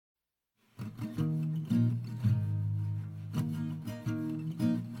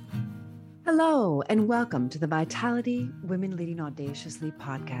Hello, and welcome to the Vitality Women Leading Audaciously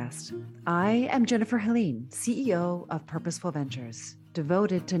podcast. I am Jennifer Helene, CEO of Purposeful Ventures,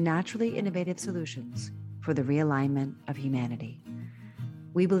 devoted to naturally innovative solutions for the realignment of humanity.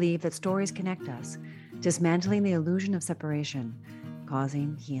 We believe that stories connect us, dismantling the illusion of separation,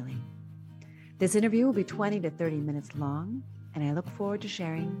 causing healing. This interview will be 20 to 30 minutes long, and I look forward to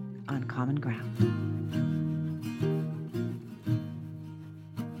sharing on common ground.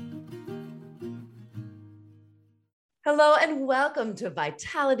 Hello and welcome to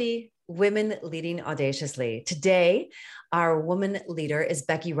Vitality Women Leading Audaciously. Today, our woman leader is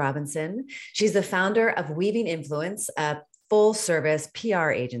Becky Robinson. She's the founder of Weaving Influence, a full-service PR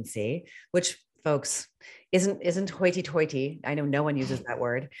agency, which, folks, isn't hoity-toity. I know no one uses that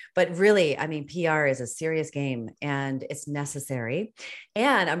word, but really, I mean, PR is a serious game and it's necessary.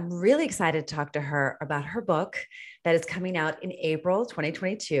 And I'm really excited to talk to her about her book that is coming out in April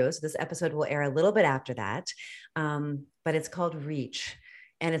 2022. So this episode will air a little bit after that, but it's called Reach.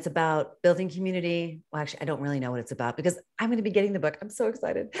 And it's about building community. Well, actually, I don't really know what it's about because I'm going to be getting the book. I'm so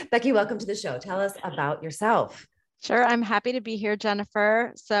excited. Becky, welcome to the show. Tell us about yourself. Sure. I'm happy to be here,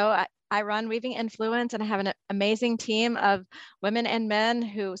 Jennifer. So I run Weaving Influence, and I have an amazing team of women and men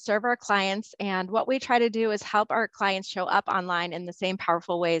who serve our clients. And what we try to do is help our clients show up online in the same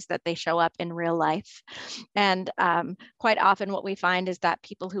powerful ways that they show up in real life. And quite often what we find is that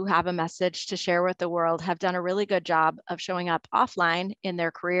people who have a message to share with the world have done a really good job of showing up offline in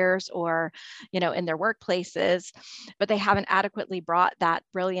their careers or, in their workplaces, but they haven't adequately brought that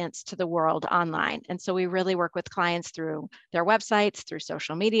brilliance to the world online. And so we really work with clients through their websites, through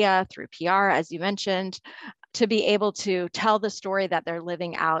social media, through PR, as you mentioned, to be able to tell the story that they're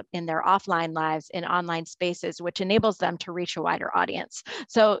living out in their offline lives in online spaces, which enables them to reach a wider audience.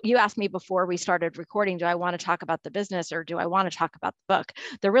 So you asked me before we started recording, do I want to talk about the business or do I want to talk about the book?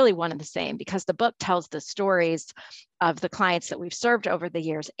 They're really one and the same because the book tells the stories of the clients that we've served over the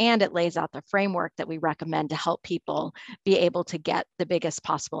years, and it lays out the framework that we recommend to help people be able to get the biggest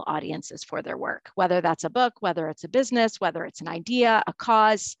possible audiences for their work, whether that's a book, whether it's a business, whether it's an idea, a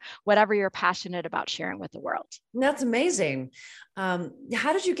cause, whatever you're passionate about sharing with the world. That's amazing.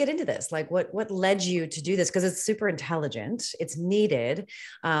 How did you get into this? Like what led you to do this? Because it's super intelligent. It's needed.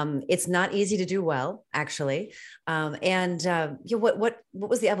 It's not easy to do well, actually. What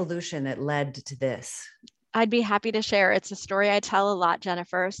was the evolution that led to this? I'd be happy to share. It's a story I tell a lot,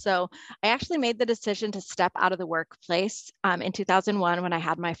 Jennifer. So I actually made the decision to step out of the workplace in 2001 when I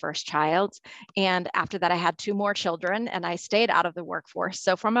had my first child. And after that, I had two more children and I stayed out of the workforce.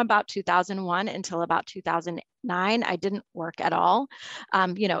 So from about 2001 until about 2009, I didn't work at all,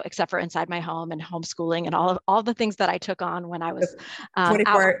 except for inside my home and homeschooling and all the things that I took on when I was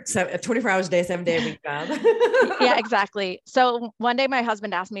 24 hours a day, 7-day a week job. Yeah, exactly. So one day my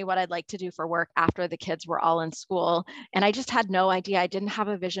husband asked me what I'd like to do for work after the kids were all in school. And I just had no idea. I didn't have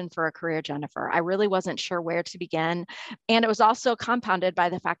a vision for a career, Jennifer. I really wasn't sure where to begin. And it was also compounded by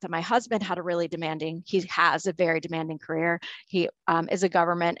the fact that my husband he has a very demanding career. He is a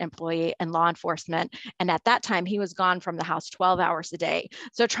government employee in law enforcement. And at that time, he was gone from the house 12 hours a day.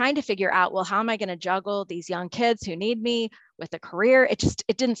 So trying to figure out, well, how am I going to juggle these young kids who need me with a career? It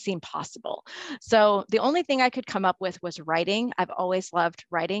didn't seem possible. So the only thing I could come up with was writing. I've always loved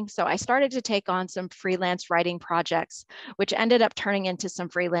writing. So I started to take on some freelance writing projects, which ended up turning into some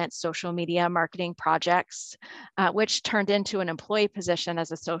freelance social media marketing projects, which turned into an employee position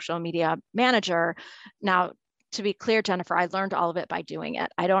as a social media manager. Now, to be clear, Jennifer, I learned all of it by doing it.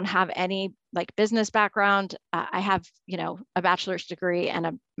 I don't have any business background. I have, a bachelor's degree and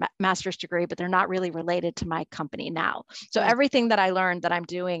a master's degree, but they're not really related to my company now. So everything that I learned that I'm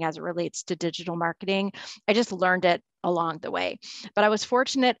doing as it relates to digital marketing, I just learned it along the way. But I was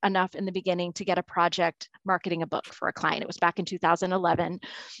fortunate enough in the beginning to get a project marketing a book for a client. It was back in 2011.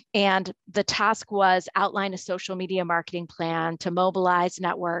 And the task was outline a social media marketing plan to mobilize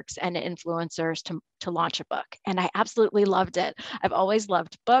networks and influencers to launch a book. And I absolutely loved it. I've always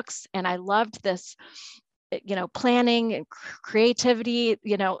loved books, and I loved this planning and creativity,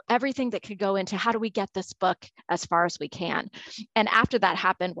 everything that could go into how do we get this book as far as we can. And after that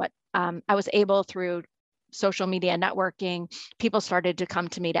happened, what I was able through social media networking, people started to come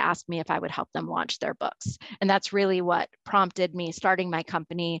to me to ask me if I would help them launch their books. And that's really what prompted me starting my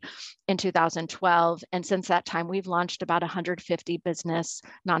company in 2012. And since that time, we've launched about 150 business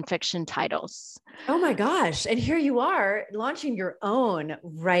nonfiction titles. Oh my gosh. And here you are launching your own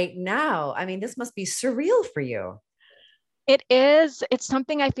right now. I mean, this must be surreal for you. It is. It's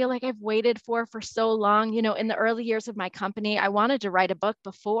something I feel like I've waited for so long. In the early years of my company, I wanted to write a book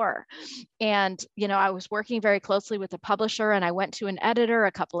before. And, I was working very closely with a publisher, and I went to an editor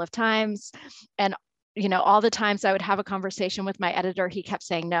a couple of times. And, all the times I would have a conversation with my editor, he kept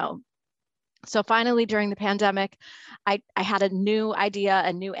saying no. So finally, during the pandemic, I had a new idea,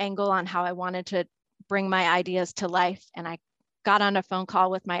 a new angle on how I wanted to bring my ideas to life. And I got on a phone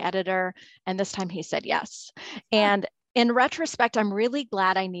call with my editor, and this time he said yes. And in retrospect, I'm really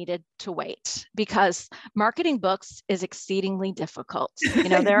glad I needed to wait, because marketing books is exceedingly difficult.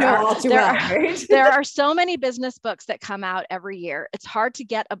 There are so many business books that come out every year. It's hard to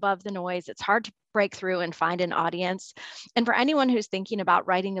get above the noise. It's hard to break through and find an audience. And for anyone who's thinking about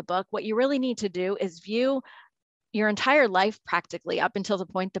writing a book, what you really need to do is view your entire life, practically up until the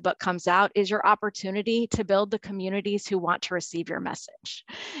point the book comes out, is your opportunity to build the communities who want to receive your message.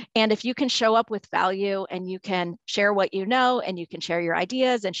 And if you can show up with value, and you can share what you know, and you can share your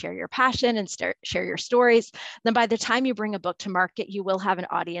ideas and share your passion and share your stories, then by the time you bring a book to market, you will have an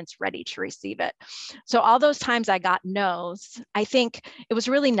audience ready to receive it. So all those times I got no's, I think it was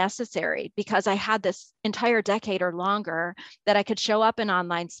really necessary, because I had this entire decade or longer that I could show up in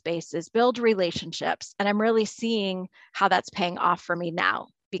online spaces, build relationships, and I'm really seeing how that's paying off for me now,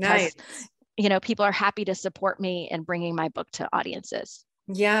 because people are happy to support me in bringing my book to audiences.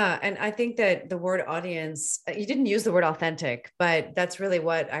 Yeah. And I think that the word audience, you didn't use the word authentic, but that's really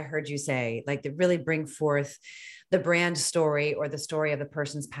what I heard you say, like to really bring forth the brand story, or the story of the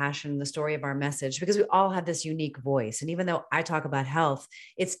person's passion, the story of our message, because we all have this unique voice. And even though I talk about health,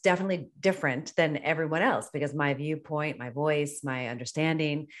 it's definitely different than everyone else, because my viewpoint, my voice, my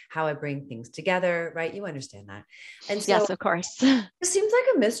understanding, how I bring things together, right? You understand that. And so, yes, of course. It seems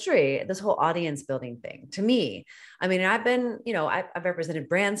like a mystery, this whole audience building thing to me. I mean, I've been, I've represented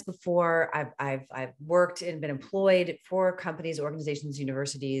brands before. I've worked and been employed for companies, organizations,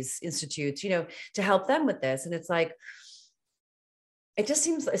 universities, institutes, to help them with this. And it's like, it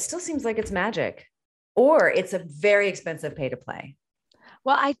still seems like it's magic, or it's a very expensive pay to play.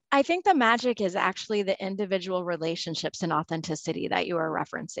 Well, I think the magic is actually the individual relationships and authenticity that you are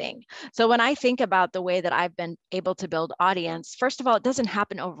referencing. So when I think about the way that I've been able to build audience, first of all, it doesn't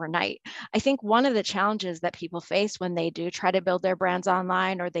happen overnight. I think one of the challenges that people face when they do try to build their brands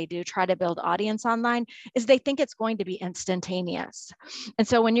online, or they do try to build audience online, is they think it's going to be instantaneous. And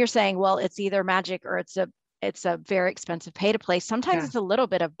so when you're saying, well, it's either magic or it's a very expensive pay to play, sometimes it's a little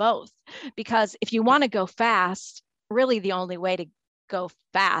bit of both. Because if you want to go fast, really the only way to go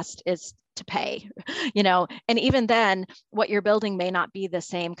fast is to pay, and even then what you're building may not be the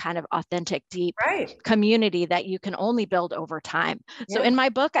same kind of authentic, deep community that you can only build over time. So in my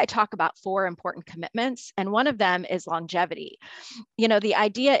book, I talk about 4 important commitments, and one of them is longevity. The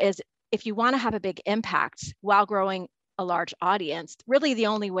idea is, if you want to have a big impact while growing a large audience, really the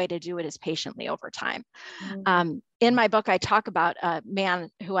only way to do it is patiently over time. In my book, I talk about a man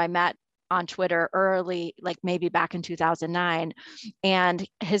who I met on Twitter early, like maybe back in 2009. And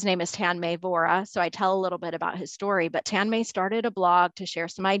his name is Tanmay Vora. So I tell a little bit about his story, but Tanmay started a blog to share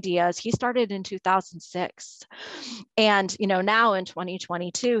some ideas. He started in 2006. And, now in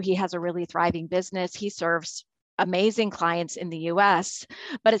 2022, he has a really thriving business. He serves amazing clients in the US,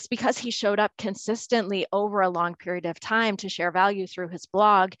 but it's because he showed up consistently over a long period of time to share value through his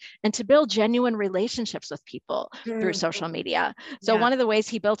blog and to build genuine relationships with people through social media. So one of the ways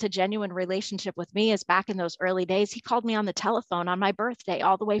he built a genuine relationship with me is back in those early days, he called me on the telephone on my birthday,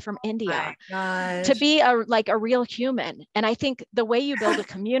 all the way from India, to be a real human. And I think the way you build a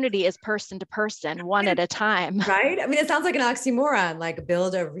community is person to person, one at a time. Right? I mean, it sounds like an oxymoron, like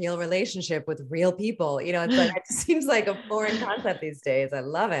build a real relationship with real people. It's like, it seems like a foreign concept these days. I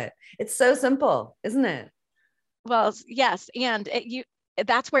love it. It's so simple, isn't it? Well, yes. And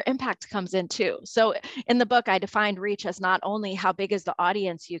that's where impact comes in too. So in the book, I defined reach as not only how big is the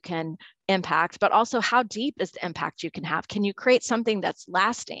audience you can impact, but also how deep is the impact you can have. Can you create something that's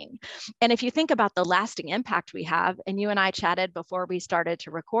lasting? And if you think about the lasting impact we have, and you and I chatted before we started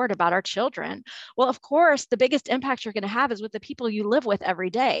to record about our children, well, of course, the biggest impact you're going to have is with the people you live with every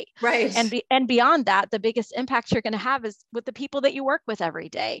day. Right. And beyond that, the biggest impact you're going to have is with the people that you work with every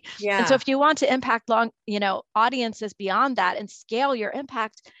day. Yeah. And so if you want to impact audiences beyond that and scale your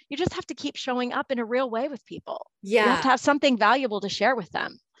impact, you just have to keep showing up in a real way with people. Yeah. You have to have something valuable to share with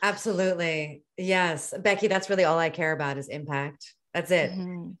them. Absolutely. Yes. Becky, that's really all I care about is impact. That's it.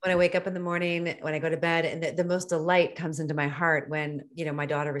 Mm-hmm. When I wake up in the morning, when I go to bed, and the most delight comes into my heart when, my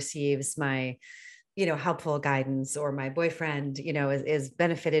daughter receives my, helpful guidance, or my boyfriend, is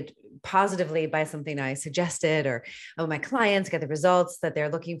benefited positively by something I suggested, or, oh, my clients get the results that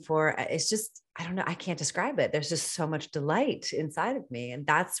they're looking for. It's just, I don't know. I can't describe it. There's just so much delight inside of me. And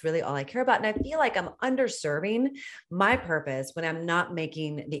that's really all I care about. And I feel like I'm underserving my purpose when I'm not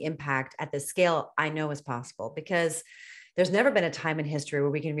making the impact at the scale I know is possible, because there's never been a time in history where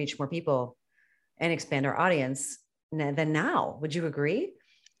we can reach more people and expand our audience than now. Would you agree?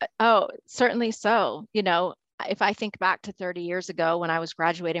 Oh, certainly so. If I think back to 30 years ago when I was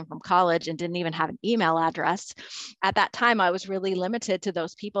graduating from college and didn't even have an email address, at that time, I was really limited to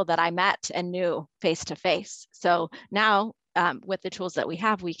those people that I met and knew face to face. So now, with the tools that we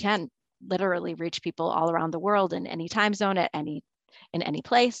have, we can literally reach people all around the world in any time zone, in any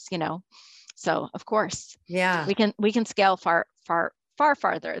place, So of course, yeah, we can scale far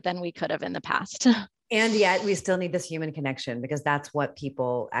farther than we could have in the past. And yet we still need this human connection, because that's what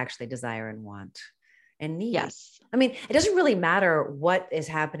people actually desire and want and need. Yes. I mean, it doesn't really matter what is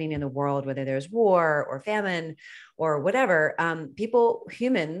happening in the world, whether there's war or famine or whatever.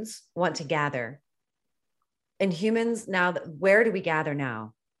 Humans want to gather. And humans now, where do we gather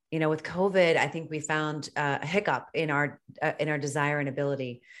now? With COVID, I think we found a hiccup in our desire and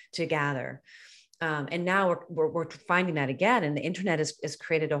ability to gather. And now we're finding that again. And the internet has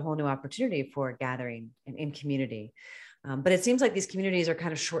created a whole new opportunity for gathering in community. But it seems like these communities are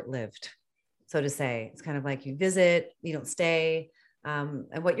kind of short-lived, so to say. It's kind of like you visit, you don't stay.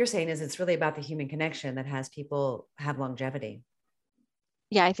 And what you're saying is it's really about the human connection that has people have longevity.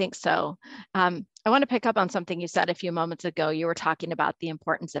 Yeah, I think so. I want to pick up on something you said a few moments ago. You were talking about the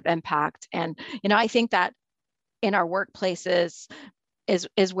importance of impact. And, I think that in our workplaces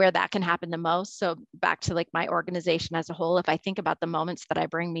is where that can happen the most. So back to like my organization as a whole, if I think about the moments that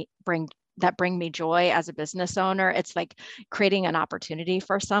bring me joy as a business owner, it's like creating an opportunity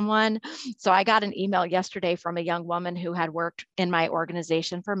for someone. So I got an email yesterday from a young woman who had worked in my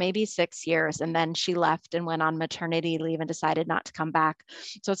organization for maybe 6 years, and then she left and went on maternity leave and decided not to come back.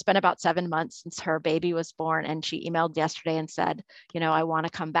 So it's been about 7 months since her baby was born, and she emailed yesterday and said, I want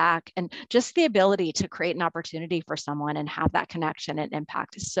to come back. And just the ability to create an opportunity for someone and have that connection and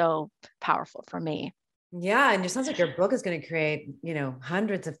impact is so powerful for me. Yeah. And it sounds like your book is going to create,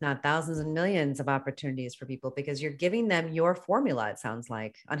 hundreds, if not thousands and millions of opportunities for people, because you're giving them your formula, it sounds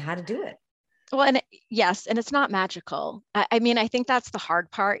like, on how to do it. Well, and yes, and it's not magical. I mean, I think that's the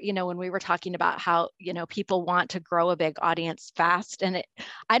hard part, when we were talking about how, people want to grow a big audience fast. And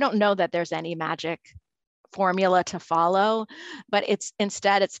I don't know that there's any magic formula to follow, but it's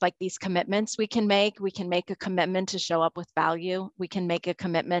like these commitments we can make. We can make a commitment to show up with value. We can make a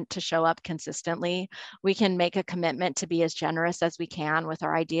commitment to show up consistently. We can make a commitment to be as generous as we can with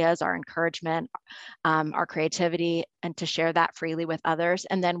our ideas, our encouragement, our creativity, and to share that freely with others.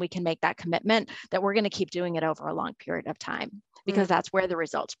 And then we can make that commitment that we're going to keep doing it over a long period of time, because that's where the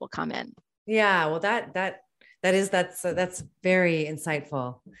results will come in. Yeah. Well, that's very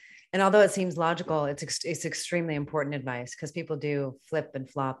insightful. And although it seems logical, it's extremely important advice, because people do flip and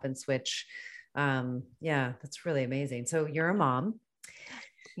flop and switch. Yeah, that's really amazing. So you're a mom.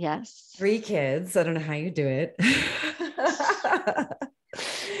 Yes. 3 kids. I don't know how you do it.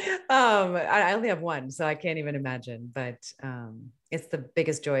 I only have 1, so I can't even imagine, but it's the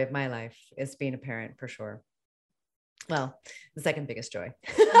biggest joy of my life, is being a parent, for sure. Well, the second biggest joy.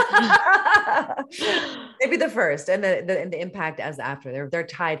 Maybe the first, and the impact as after. They're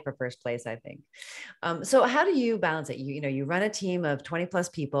tied for first place, I think. So how do you balance it? You run a team of 20 plus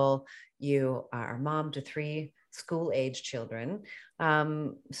people. You are mom to 3 school-age children.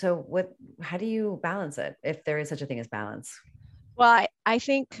 So how do you balance it, if there is such a thing as balance? Well, I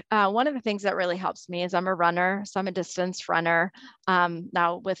think one of the things that really helps me is I'm a runner, so I'm a distance runner.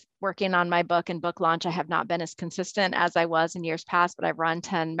 Now, with working on my book and book launch, I have not been as consistent as I was in years past, but I've run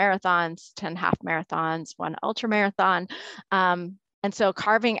 10 marathons, 10 half marathons, 1 ultra marathon. And so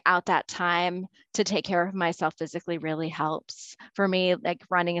carving out that time to take care of myself physically really helps. For me, like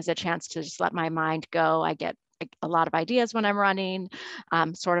running is a chance to just let my mind go. I get a lot of ideas when I'm running,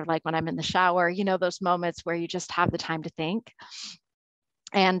 sort of like when I'm in the shower, those moments where you just have the time to think.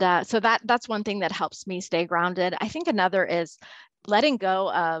 And so that's one thing that helps me stay grounded. I think another is letting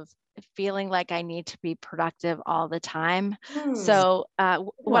go of feeling like I need to be productive all the time. So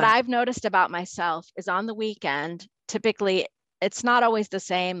what I've noticed about myself is on the weekend, typically it's not always the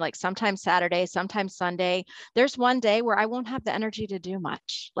same, like sometimes Saturday, sometimes Sunday. There's one day where I won't have the energy to do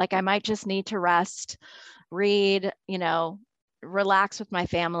much. Like I might just need to rest, read, relax with my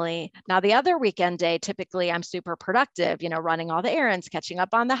family. Now, the other weekend day, typically I'm super productive, running all the errands, catching up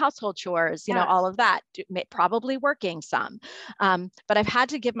on the household chores, all of that, probably working some. But I've had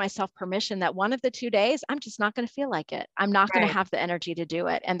to give myself permission that one of the 2 days, I'm just not going to feel like it. I'm not going to have the energy to do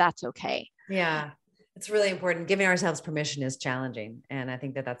it. And that's okay. Yeah. It's really important. Giving ourselves permission is challenging. And I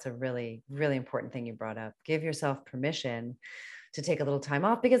think that that's a really, really important thing you brought up. Give yourself permission to take a little time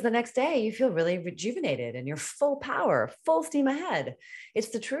off, because the next day you feel really rejuvenated and you're full power, full steam ahead. It's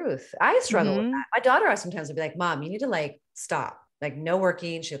the truth. I struggle with that. My daughter sometimes will be like, Mom, you need to stop, no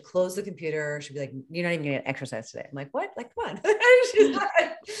working. She'll close the computer. She'll be like, you're not even gonna get exercise today. I'm like, what? Come on. She's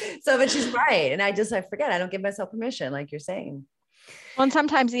but she's right. And I forget, I don't give myself permission, like you're saying. Well, and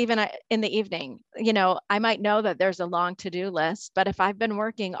sometimes even in the evening, I might know that there's a long to-do list, but if I've been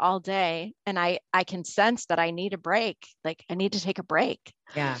working all day and I can sense that I need a break, I need to take a break.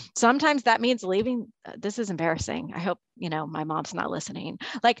 Yeah. Sometimes that means leaving. This is embarrassing. I hope, my mom's not listening,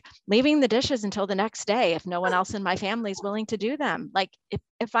 leaving the dishes until the next day if no one else in my family is willing to do them.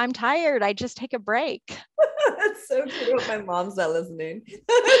 If I'm tired, I just take a break. That's so cute. My mom's not listening.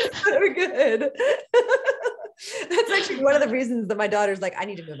 That's so good. That's actually one of the reasons that my daughter's like, I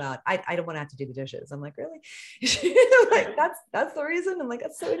need to move out. I don't want to have to do the dishes. I'm like, really? That's the reason. I'm like,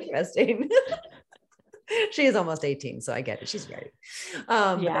 that's so interesting. She is almost 18, so I get it. She's ready.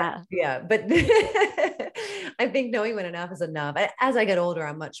 But I think knowing when enough is enough. As I get older,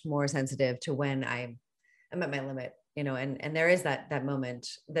 I'm much more sensitive to when I'm at my limit, and there is that moment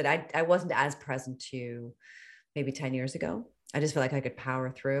that I wasn't as present to maybe 10 years ago. I just feel like I could power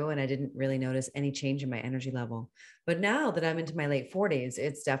through and I didn't really notice any change in my energy level. But now that I'm into my late 40s,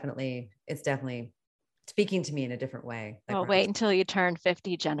 it's definitely speaking to me in a different way. Wait until you turn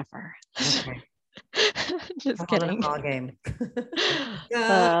 50, Jennifer. Okay. Just kidding. Ball game. Wait,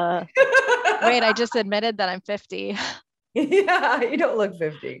 I just admitted that I'm 50. Yeah, you don't look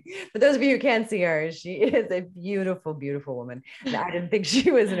 50. For those of you who can't see her, she is a beautiful, beautiful woman. And I didn't think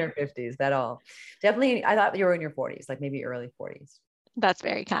she was in her 50s at all. Definitely, I thought you were in your 40s, maybe early 40s. That's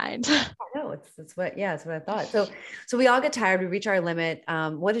very kind. I know it's what I thought. So we all get tired. We reach our limit.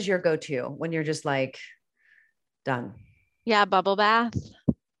 What is your go-to when you're just done? Yeah, bubble bath.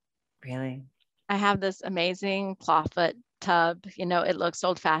 Really? I have this amazing clawfoot tub. It looks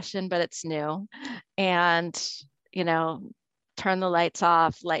old-fashioned, but it's new. And turn the lights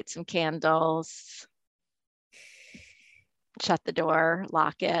off, light some candles, shut the door,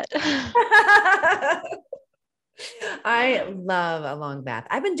 lock it. I love a long bath.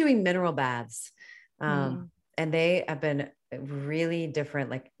 I've been doing mineral baths, and they have been really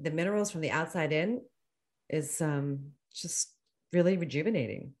different. The minerals from the outside in is just really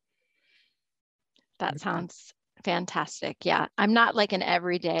rejuvenating. That sounds fantastic. Yeah. I'm not an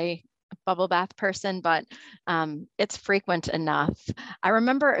everyday bubble bath person, but it's frequent enough. I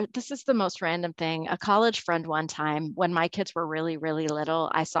remember, this is the most random thing. A college friend one time, when my kids were really, really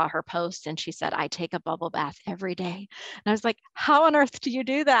little, I saw her post and she said, I take a bubble bath every day. And I was like, how on earth do you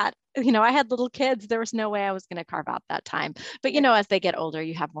do that? I had little kids. There was no way I was going to carve out that time. But, as they get older,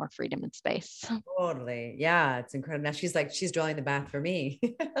 you have more freedom and space. Totally. Yeah. It's incredible. Now she's drawing the bath for me.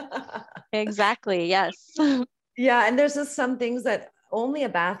 Exactly. Yes. Yeah. And there's just some things that only a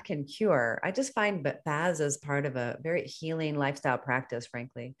bath can cure. I just find baths as part of a very healing lifestyle practice,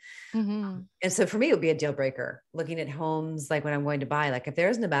 frankly. Mm-hmm. And so for me, it would be a deal breaker looking at homes. When I'm going to buy, if there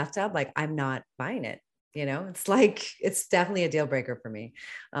isn't a bathtub, I'm not buying it. It's definitely a deal breaker for me.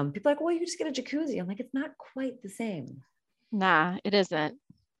 People are like, well, you just get a jacuzzi. I'm like, it's not quite the same. Nah, it isn't.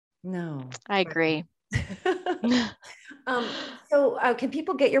 No, I agree. So can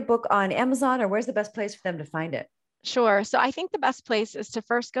people get your book on Amazon, or where's the best place for them to find it? Sure. So I think the best place is to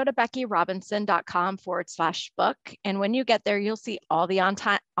first go to beckyrobinson.com/book. And when you get there, you'll see all the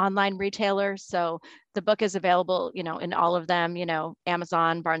online retailers. So the book is available, in all of them,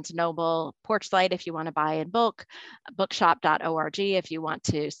 Amazon, Barnes & Noble, Porchlight if you want to buy in bulk, bookshop.org if you want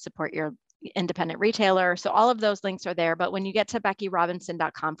to support your independent retailer. So all of those links are there. But when you get to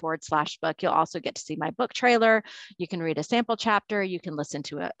beckyrobinson.com/book, you'll also get to see my book trailer. You can read a sample chapter. You can listen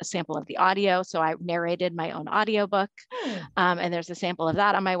to a sample of the audio. So I narrated my own audiobook. And there's a sample of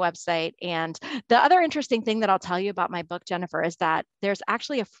that on my website. And the other interesting thing that I'll tell you about my book, Jennifer, is that there's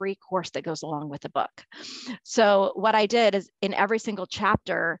actually a free course that goes along with the book. So what I did is in every single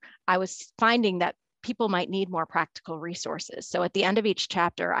chapter, I was finding that people might need more practical resources. So at the end of each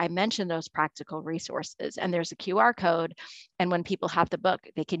chapter, I mention those practical resources, and there's a QR code. And when people have the book,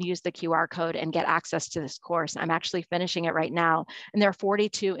 they can use the QR code and get access to this course. I'm actually finishing it right now. And there are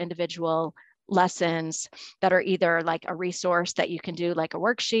 42 individual lessons that are either a resource that you can do a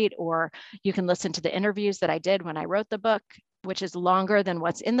worksheet, or you can listen to the interviews that I did when I wrote the book. which is longer than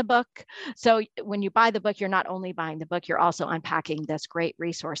what's in the book. So when you buy the book, you're not only buying the book, you're also unpacking this great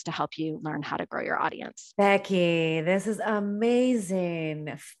resource to help you learn how to grow your audience. Becky, this is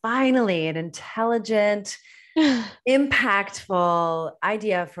amazing. Finally, an intelligent, impactful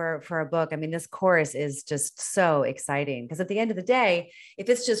idea for a book. I mean, this course is just so exciting because at the end of the day, if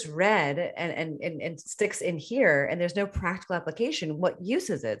it's just read and sticks in here and there's no practical application, what use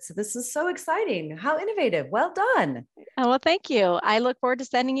is it? So this is so exciting. How innovative. Well done. Oh, well, thank you. I look forward to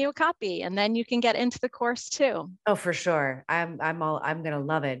sending you a copy, and then you can get into the course too. Oh, for sure. I'm going to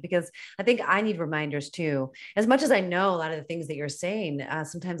love it because I think I need reminders too. As much as I know a lot of the things that you're saying,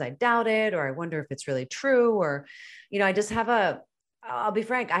 sometimes I doubt it, or I wonder if it's really true, or, I just I'll be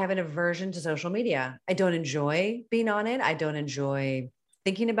frank, I have an aversion to social media. I don't enjoy being on it. I don't enjoy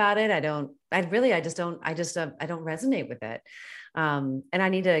thinking about it. I don't resonate with it. And I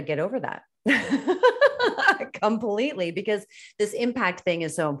need to get over that completely because this impact thing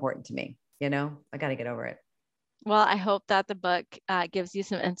is so important to me. I got to get over it. Well, I hope that the book gives you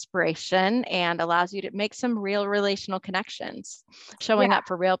some inspiration and allows you to make some real relational connections. Showing up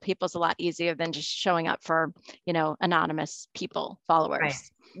for real people is a lot easier than just showing up for, anonymous people, followers. Right.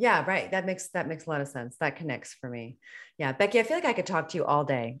 Yeah, right. That makes a lot of sense. That connects for me. Yeah, Becky, I feel like I could talk to you all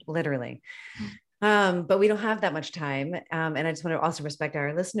day, literally. But we don't have that much time. And I just want to also respect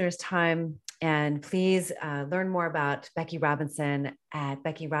our listeners' time. And please learn more about Becky Robinson at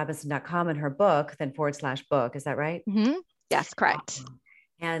beckyrobinson.com and her book, then /book. Is that right? Mm-hmm. Yes, correct. Awesome.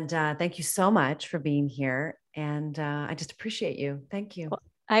 And thank you so much for being here. And I just appreciate you. Thank you. Well,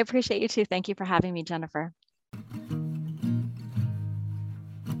 I appreciate you too. Thank you for having me, Jennifer.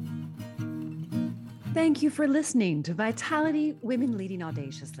 Thank you for listening to Vitality Women Leading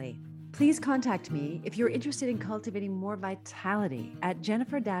Audaciously. Please contact me if you're interested in cultivating more vitality at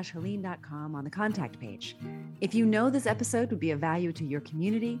jennifer-helene.com on the contact page. If you know this episode would be of value to your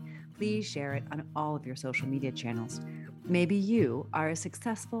community, please share it on all of your social media channels. Maybe you are a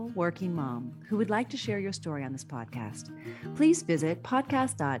successful working mom who would like to share your story on this podcast. Please visit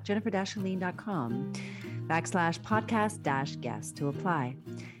podcast.jennifer-helene.com /podcast-guest to apply.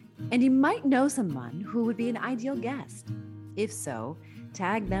 And you might know someone who would be an ideal guest. If so,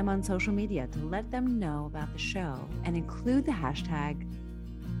 tag them on social media to let them know about the show and include the hashtag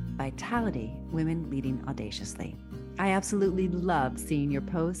Vitality Women Leading Audaciously. I absolutely love seeing your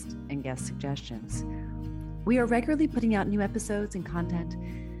posts and guest suggestions. We are regularly putting out new episodes and content.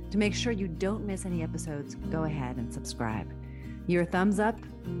 To make sure you don't miss any episodes, go ahead and subscribe. Your thumbs up,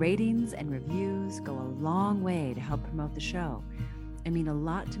 ratings, and reviews go a long way to help promote the show and mean a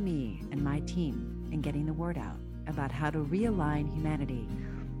lot to me and my team in getting the word out about how to realign humanity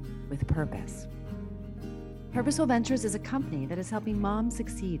with purpose. Purposeful Ventures is a company that is helping moms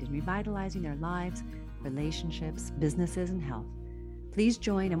succeed in revitalizing their lives, relationships, businesses, and health. Please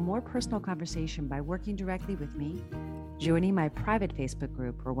join a more personal conversation by working directly with me, joining my private Facebook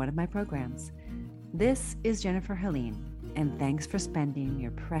group or one of my programs. This is Jennifer Helene, and thanks for spending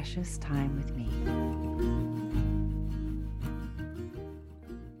your precious time with me.